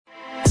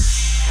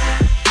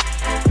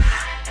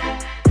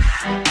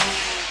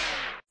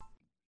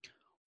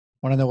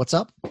Want to know what's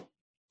up?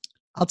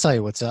 I'll tell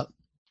you what's up.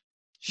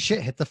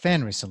 Shit hit the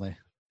fan recently.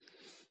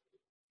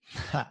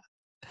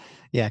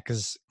 Yeah,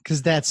 because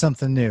that's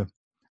something new.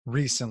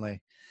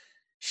 Recently,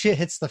 shit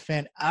hits the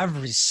fan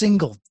every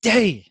single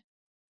day.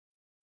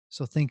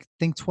 So think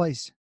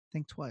twice.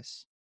 Think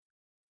twice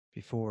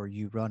before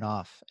you run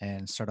off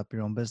and start up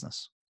your own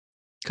business.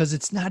 Because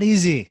it's not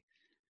easy.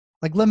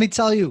 Like, let me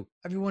tell you,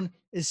 everyone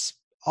is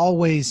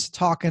always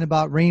talking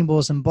about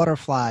rainbows and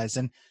butterflies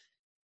and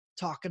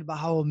talking about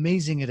how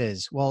amazing it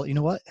is. Well, you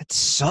know what? It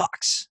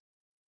sucks.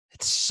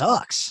 It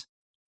sucks.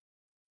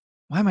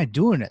 Why am I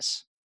doing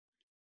this?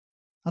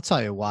 I'll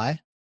tell you why.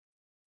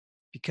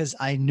 Because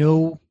I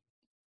know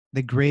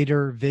the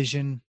greater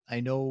vision. I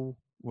know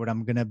what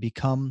I'm going to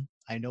become.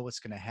 I know what's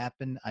going to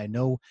happen. I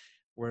know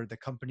where the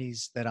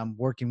companies that I'm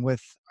working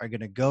with are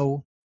going to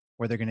go,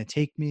 where they're going to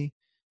take me,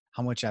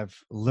 how much I've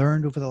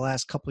learned over the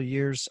last couple of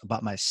years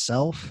about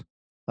myself,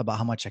 about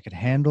how much I could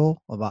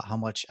handle, about how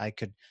much I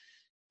could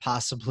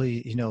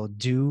possibly,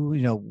 do,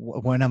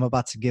 when I'm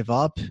about to give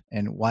up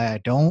and why I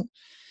don't.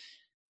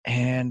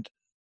 And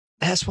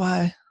that's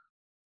why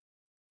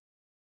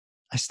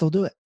I still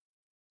do it,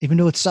 even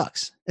though it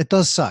sucks. It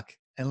does suck.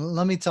 And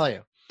let me tell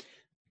you,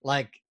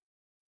 like,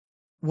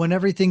 when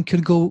everything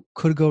could go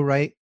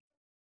right,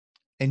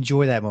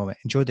 enjoy that moment.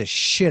 Enjoy the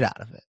shit out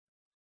of it.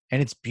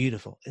 And it's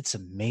beautiful. It's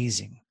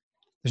amazing.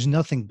 There's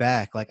nothing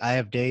back. Like, I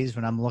have days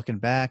when I'm looking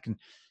back and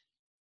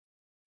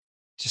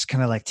just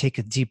kind of like take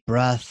a deep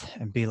breath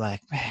and be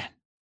like, man,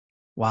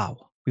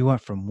 wow. We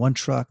went from one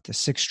truck to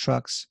six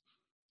trucks,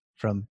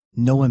 from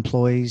no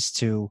employees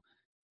to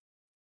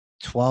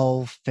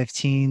 12,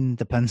 15,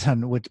 depends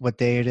on what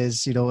day it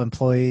is,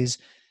 employees,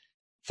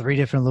 three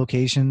different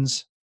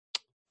locations,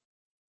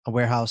 a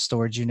warehouse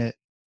storage unit,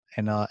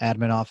 and a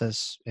admin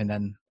office, and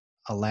then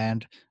the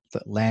land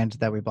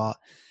that we bought.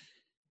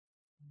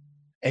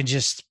 And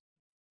just,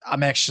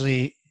 I'm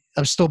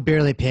still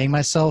barely paying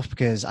myself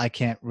because I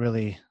can't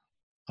really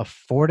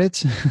afford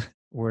it.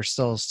 We're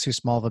still too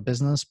small of a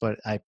business, but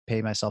I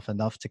pay myself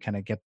enough to kind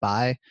of get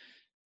by,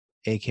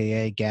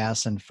 AKA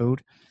gas and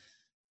food.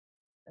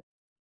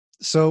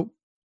 So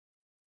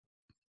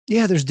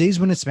yeah, there's days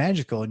when it's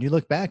magical and you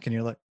look back and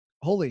you're like,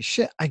 holy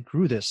shit, I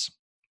grew this.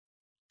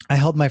 I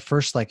held my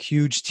first like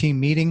huge team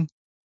meeting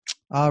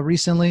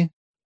recently.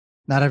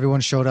 Not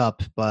everyone showed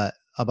up, but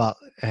I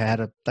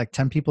had like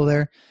 10 people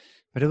there,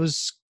 but it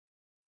was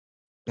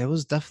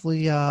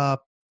definitely I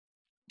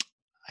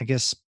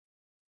guess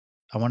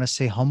I want to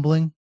say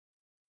humbling,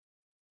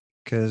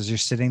 because you're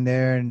sitting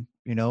there and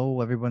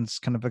everyone's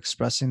kind of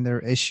expressing their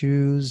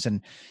issues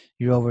and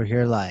you're over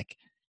here like,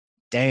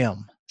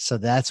 damn, so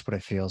that's what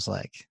it feels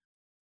like.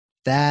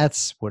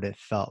 That's what it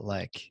felt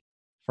like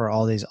for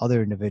all these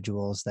other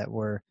individuals that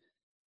were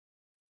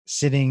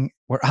sitting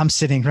where I'm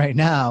sitting right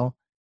now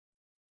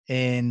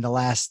in the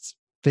last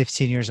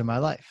 15 years of my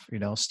life,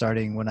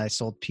 starting when I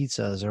sold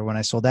pizzas or when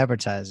I sold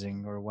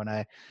advertising or when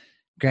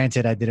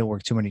granted, I didn't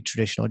work too many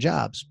traditional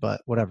jobs,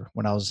 but whatever,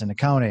 when I was in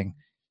accounting,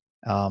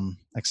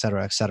 et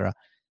cetera, et cetera.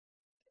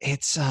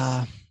 It's,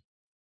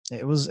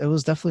 it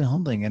was definitely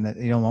humbling.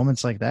 And,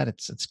 moments like that,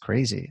 it's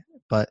crazy.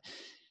 But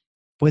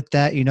with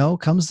that,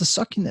 comes the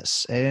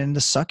suckiness, and the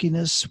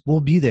suckiness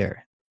will be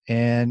there.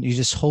 And you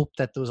just hope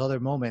that those other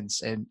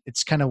moments, and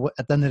it's kind of,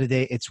 at the end of the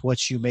day, it's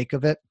what you make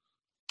of it.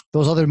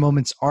 Those other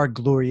moments are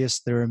glorious.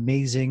 They're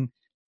amazing.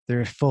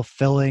 They're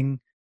fulfilling.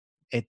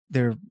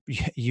 They're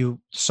you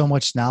so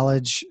much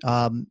knowledge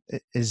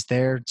is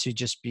there to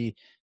just be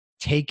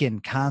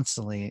taken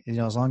constantly,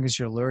 as long as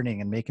you're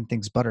learning and making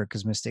things better,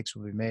 because mistakes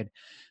will be made.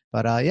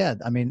 But yeah,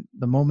 I mean,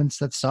 the moments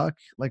that suck,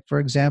 like for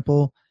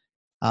example,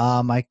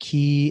 my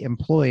key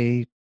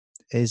employee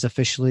is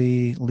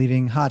officially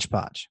leaving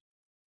Hodgepodge.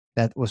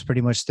 That was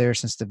pretty much there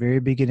since the very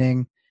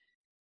beginning.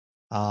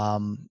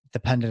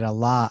 Depended a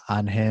lot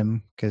on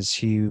him because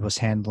he was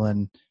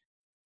handling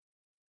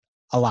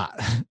a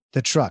lot.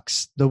 The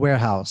trucks, the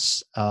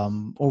warehouse,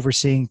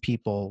 overseeing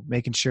people,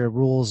 making sure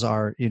rules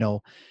are,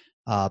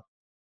 uh,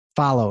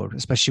 followed,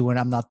 especially when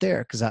I'm not there,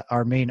 because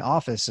our main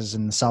office is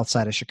in the south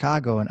side of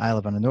Chicago and I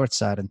live on the north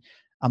side, and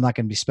I'm not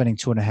going to be spending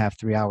 2.5,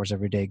 3 hours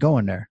every day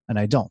going there. And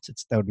I don't.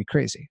 That would be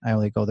crazy. I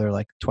only go there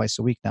like twice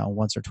a week now,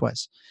 once or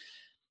twice.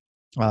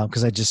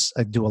 Because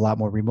I do a lot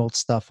more remote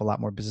stuff, a lot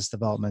more business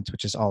development,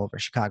 which is all over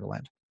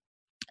Chicagoland.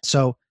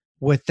 So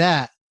with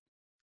that,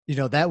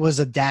 that was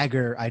a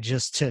dagger I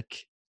just took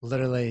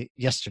literally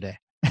yesterday.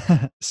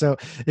 So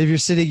if you're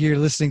sitting here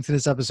listening to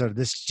this episode,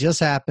 this just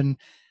happened.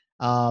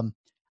 Um,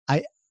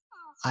 I,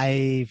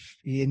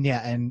 and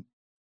yeah, and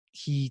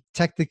he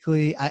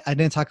technically, I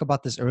didn't talk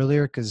about this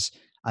earlier because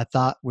I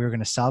thought we were going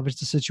to salvage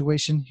the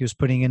situation. He was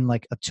putting in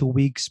like a 2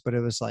 weeks, but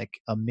it was like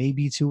a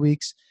maybe 2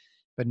 weeks.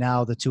 But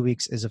now the 2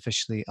 weeks is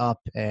officially up,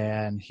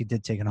 and he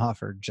did take an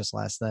offer just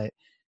last night,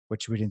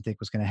 which we didn't think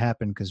was going to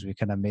happen because we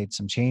kind of made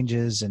some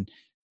changes and,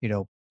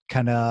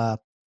 kind of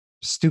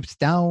stooped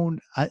down,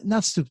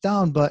 not stooped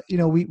down, but,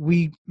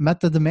 we met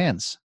the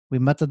demands. We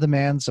met the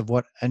demands of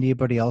what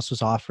anybody else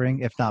was offering,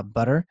 if not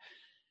better.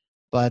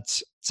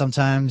 But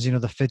sometimes,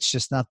 the fit's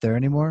just not there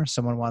anymore.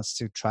 Someone wants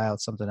to try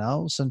out something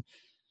else. And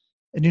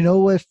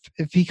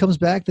if he comes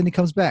back, then he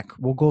comes back.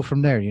 We'll go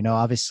from there.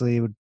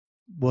 Obviously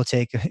we'll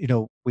take,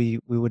 we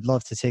would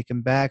love to take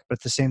him back, but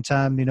at the same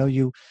time,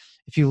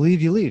 if you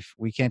leave, you leave.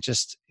 We can't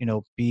just,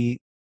 be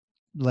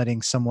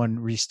letting someone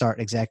restart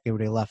exactly where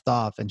they left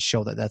off and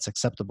show that that's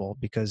acceptable,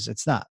 because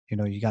it's not.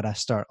 You got to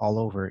start all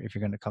over if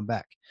you're going to come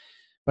back.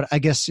 But I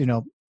guess,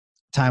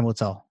 time will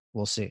tell.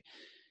 We'll see.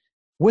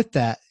 With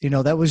that,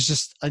 that was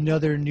just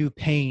another new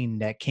pain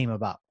that came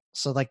about.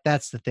 So like,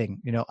 that's the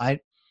thing,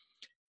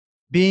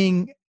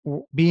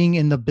 being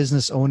in the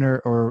business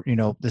owner, or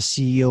the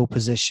CEO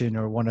position,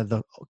 or one of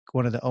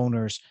the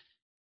owners,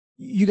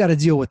 you got to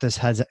deal with this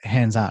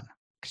hands on,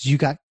 because you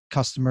got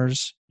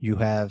customers, you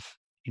have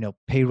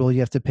payroll you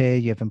have to pay,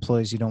 you have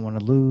employees you don't want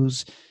to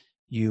lose,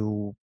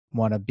 you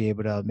want to be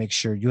able to make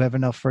sure you have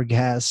enough for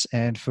gas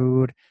and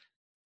food.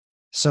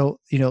 So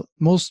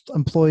most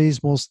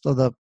employees, most of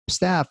the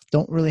staff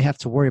don't really have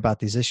to worry about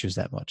these issues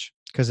that much,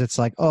 because it's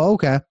like, oh,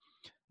 okay,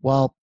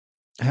 well,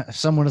 if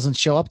someone doesn't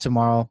show up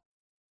tomorrow,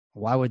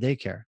 why would they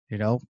care?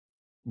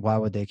 Why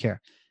would they care?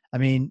 I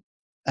mean,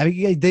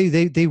 yeah,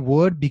 they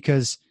would,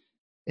 because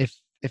if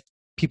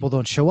people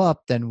don't show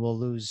up, then we'll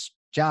lose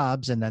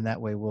jobs, and then that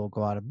way we'll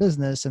go out of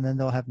business, and then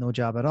they'll have no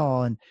job at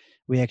all. And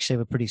we actually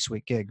have a pretty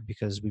sweet gig,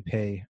 because we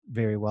pay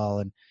very well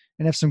and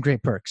have some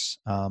great perks,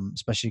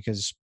 especially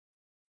because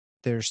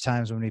there's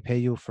times when we pay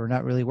you for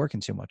not really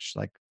working too much,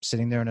 like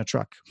sitting there in a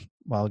truck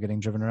while getting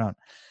driven around.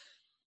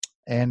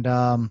 And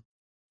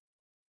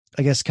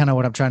I guess kind of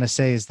what I'm trying to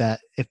say is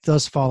that it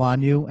does fall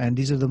on you, and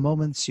these are the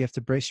moments you have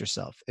to brace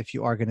yourself if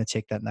you are going to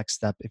take that next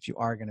step, if you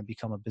are going to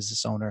become a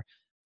business owner,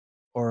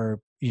 or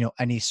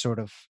any sort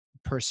of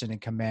person in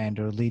command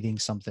or leading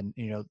something.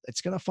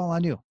 It's going to fall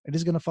on you. It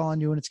is going to fall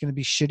on you, and it's going to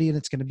be shitty, and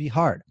it's going to be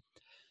hard.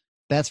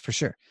 That's for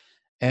sure.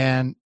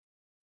 And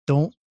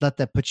don't let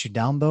that put you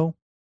down, though,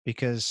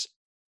 because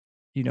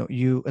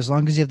you, as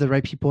long as you have the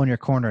right people in your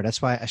corner,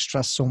 that's why I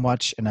stress so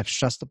much, and I've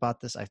stressed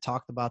about this, I've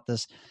talked about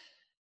this.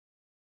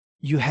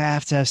 You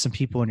have to have some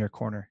people in your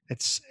corner.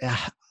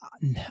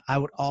 I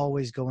would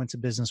always go into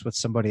business with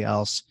somebody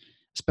else,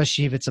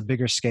 especially if it's a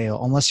bigger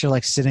scale, unless you're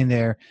like sitting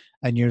there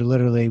and you're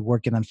literally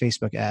working on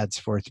Facebook ads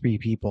for 3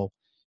 people.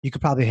 You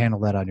could probably handle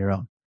that on your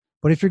own.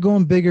 But if you're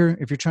going bigger,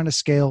 if you're trying to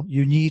scale,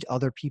 you need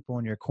other people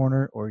in your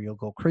corner, or you'll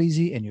go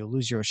crazy and you'll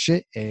lose your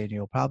shit and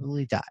you'll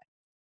probably die.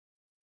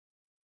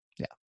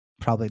 Yeah,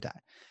 probably die.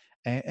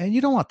 And you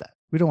don't want that.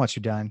 We don't want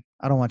you dying.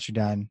 I don't want you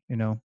dying.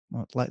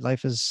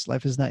 Life is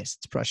nice.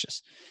 It's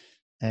precious.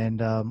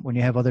 And when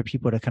you have other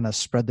people to kind of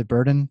spread the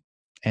burden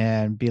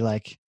and be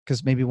like,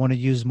 because maybe one of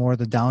you is more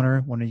the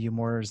downer, one of you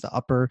more is the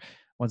upper,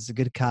 one's the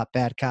good cop,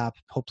 bad cop.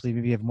 Hopefully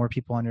maybe you have more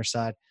people on your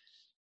side.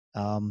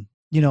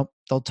 They'll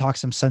talk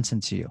some sense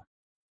into you.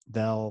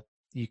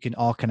 You can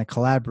all kind of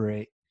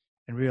collaborate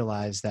and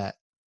realize that,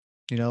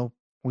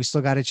 we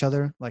still got each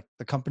other. Like,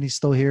 the company's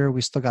still here.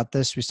 We still got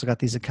this. We still got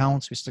these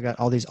accounts. We still got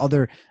all these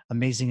other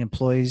amazing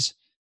employees.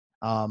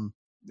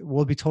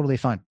 We'll be totally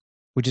fine.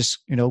 We just,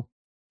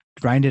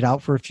 grind it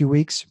out for a few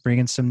weeks, bring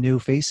in some new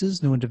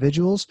faces, new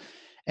individuals,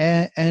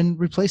 and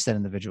replace that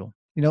individual.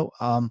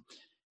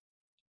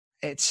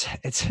 It's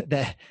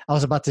that I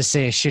was about to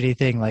say a shitty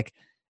thing, like,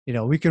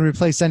 we can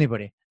replace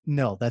anybody.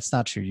 No, that's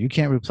not true. You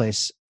can't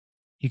replace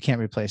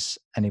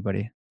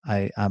anybody.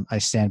 I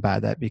stand by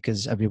that,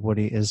 because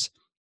everybody is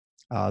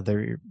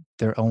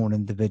their own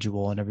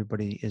individual, and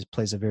everybody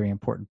plays a very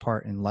important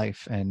part in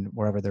life and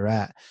wherever they're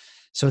at.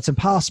 So it's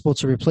impossible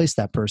to replace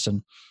that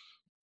person.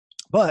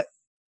 But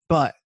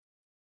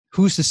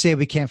who's to say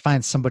we can't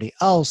find somebody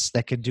else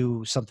that could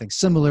do something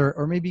similar,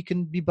 or maybe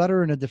can be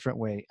better in a different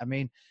way? I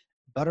mean,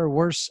 better,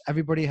 worse,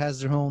 everybody has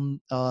their own,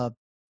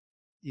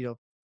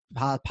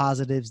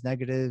 positives,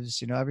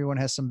 negatives, everyone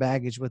has some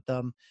baggage with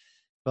them,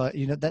 but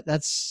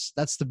that's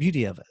the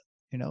beauty of it.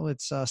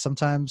 It's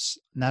sometimes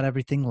not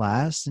everything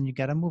lasts, and you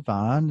got to move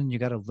on, and you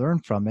got to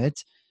learn from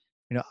it.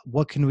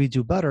 What can we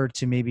do better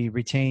to maybe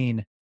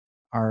retain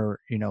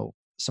our,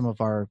 some of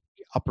our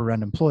upper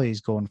end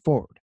employees going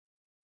forward?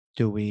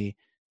 Do we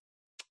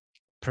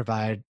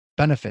provide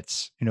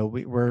benefits?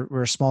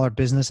 We're a smaller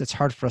business. It's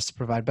hard for us to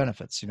provide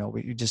benefits.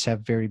 We just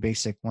have very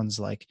basic ones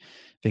like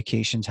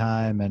vacation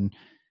time and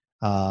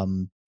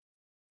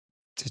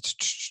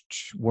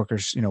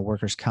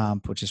workers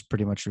comp, which is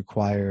pretty much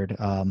required.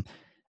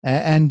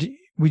 And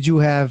we do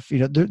have,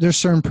 there's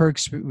certain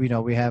perks.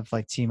 We have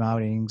like team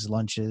outings,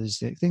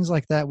 lunches, things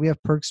like that. We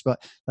have perks, but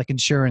like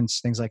insurance,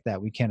 things like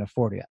that, we can't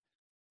afford yet.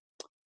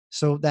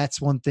 So that's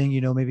one thing,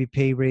 maybe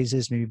pay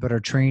raises, maybe better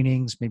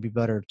trainings, maybe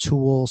better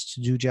tools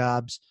to do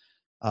jobs,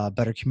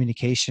 better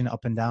communication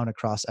up and down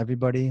across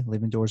everybody,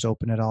 leaving doors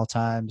open at all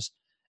times.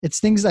 It's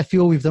things I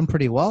feel we've done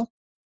pretty well,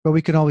 but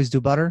we can always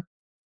do better.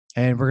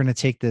 And we're going to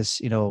take this,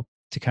 to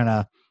kind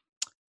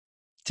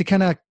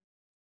of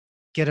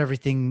get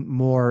everything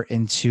more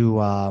into,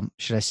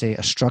 should I say,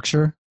 a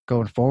structure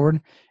going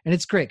forward. And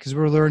it's great because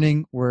we're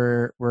learning.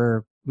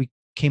 We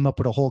came up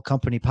with a whole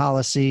company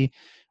policy.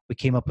 We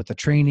came up with a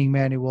training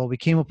manual. We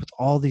came up with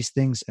all these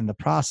things in the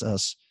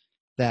process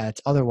that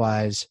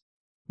otherwise,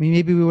 I mean,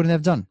 maybe we wouldn't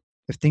have done.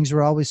 If things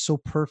were always so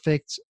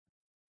perfect,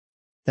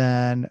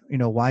 then,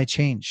 why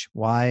change?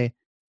 Why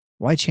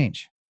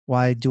change?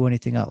 Why do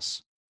anything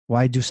else?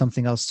 Why do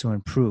something else to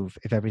improve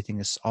if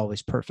everything is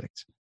always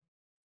perfect?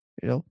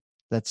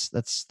 That's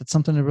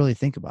something to really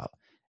think about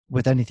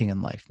with anything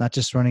in life, not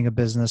just running a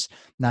business,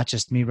 not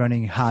just me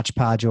running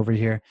hodgepodge over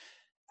here,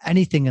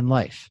 anything in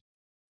life.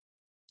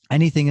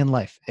 Anything in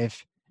life.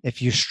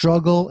 If you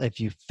struggle, if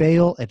you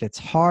fail, if it's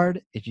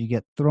hard, if you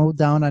get thrown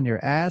down on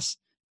your ass,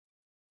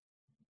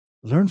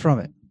 learn from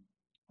it.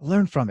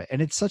 Learn from it.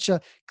 And it's such a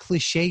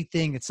cliche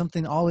thing. It's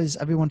something always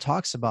everyone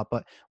talks about,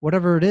 but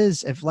whatever it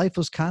is, if life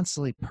was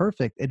constantly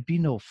perfect, it'd be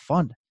no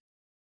fun.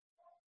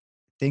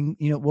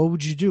 What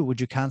would you do?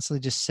 Would you constantly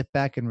just sit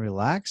back and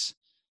relax?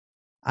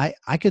 I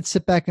could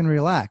sit back and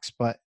relax,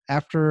 but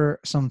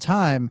after some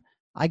time,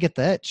 I get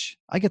the itch.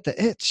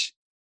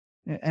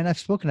 And I've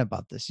spoken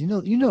about this. You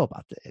know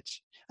about the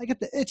itch. I get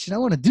the itch, and I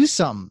want to do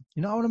something.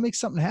 I want to make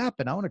something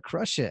happen. I want to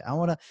crush it. I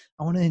want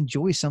to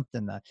enjoy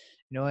something.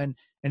 And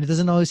it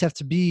doesn't always have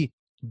to be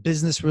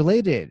business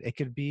related. It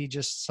could be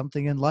just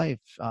something in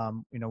life.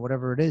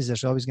 Whatever it is,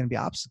 there's always going to be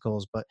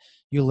obstacles, but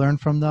you learn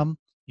from them.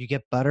 You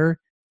get better,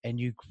 and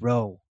you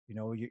grow.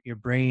 Your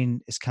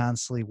brain is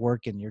constantly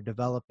working. You're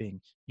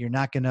developing. You're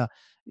not gonna.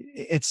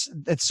 It's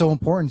so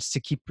important to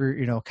keep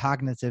your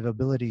cognitive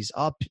abilities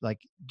up, like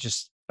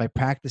just by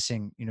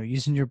practicing,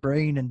 using your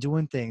brain and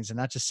doing things, and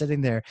not just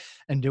sitting there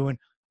and doing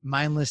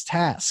mindless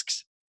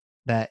tasks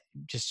that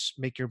just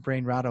make your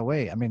brain rot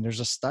away. I mean,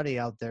 there's a study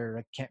out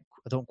there.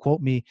 Don't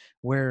quote me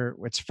where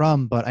it's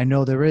from, but I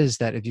know there is,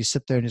 that if you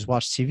sit there and just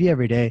watch TV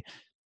every day,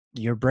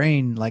 your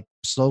brain like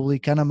slowly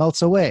kind of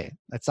melts away.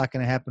 That's not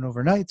going to happen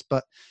overnight,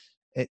 but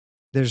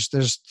there's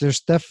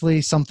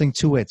definitely something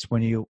to it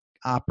when you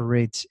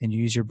operate and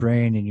you use your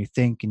brain and you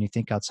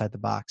think outside the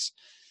box.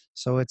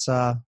 So it's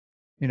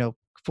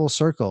full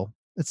circle.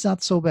 It's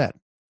not so bad.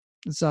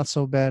 It's not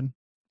so bad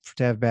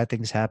to have bad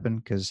things happen,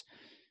 because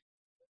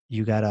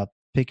you gotta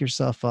pick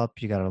yourself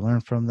up. You gotta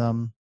learn from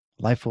them.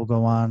 Life will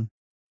go on.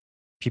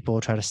 People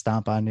will try to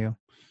stomp on you,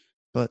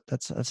 but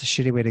that's a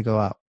shitty way to go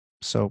out.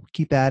 So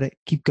keep at it,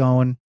 keep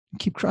going,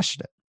 keep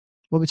crushing it.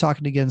 We'll be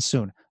talking again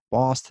soon.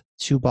 Boss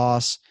to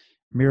Boss,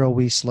 Miro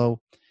Wieslow.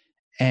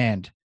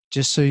 And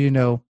just so you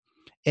know,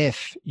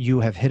 if you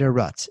have hit a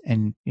rut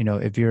and,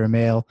 if you're a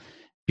male,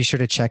 be sure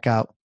to check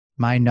out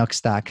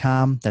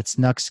mynux.com. That's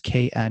Nux,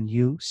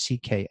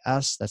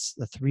 KNUCKS. That's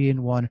the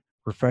 3-in-1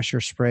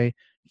 refresher spray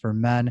for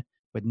men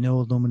with no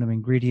aluminum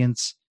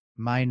ingredients.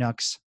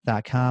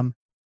 mynux.com.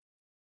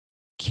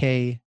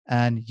 KNUCKS.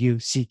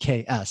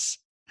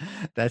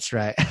 That's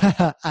right.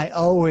 I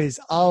always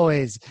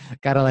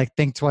gotta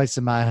think twice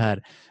in my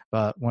head.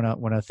 But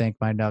want to thank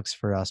MyNux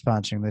for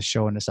sponsoring this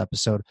show and this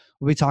episode.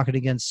 We'll be talking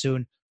again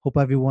soon. Hope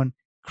everyone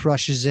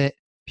crushes it.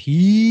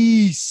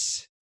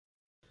 Peace.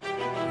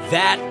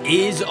 That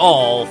is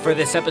all for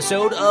this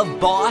episode of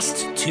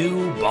Boss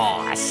to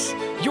Boss.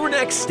 Your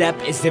next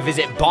step is to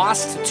visit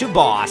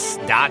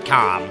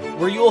bosstoboss.com,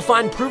 where you will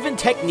find proven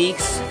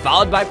techniques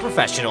followed by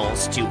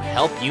professionals to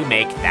help you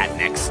make that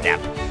next step.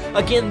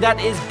 Again, that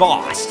is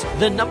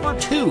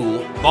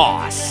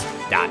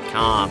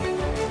boss2boss.com.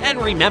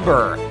 And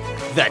remember,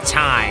 the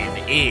time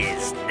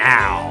is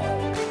now.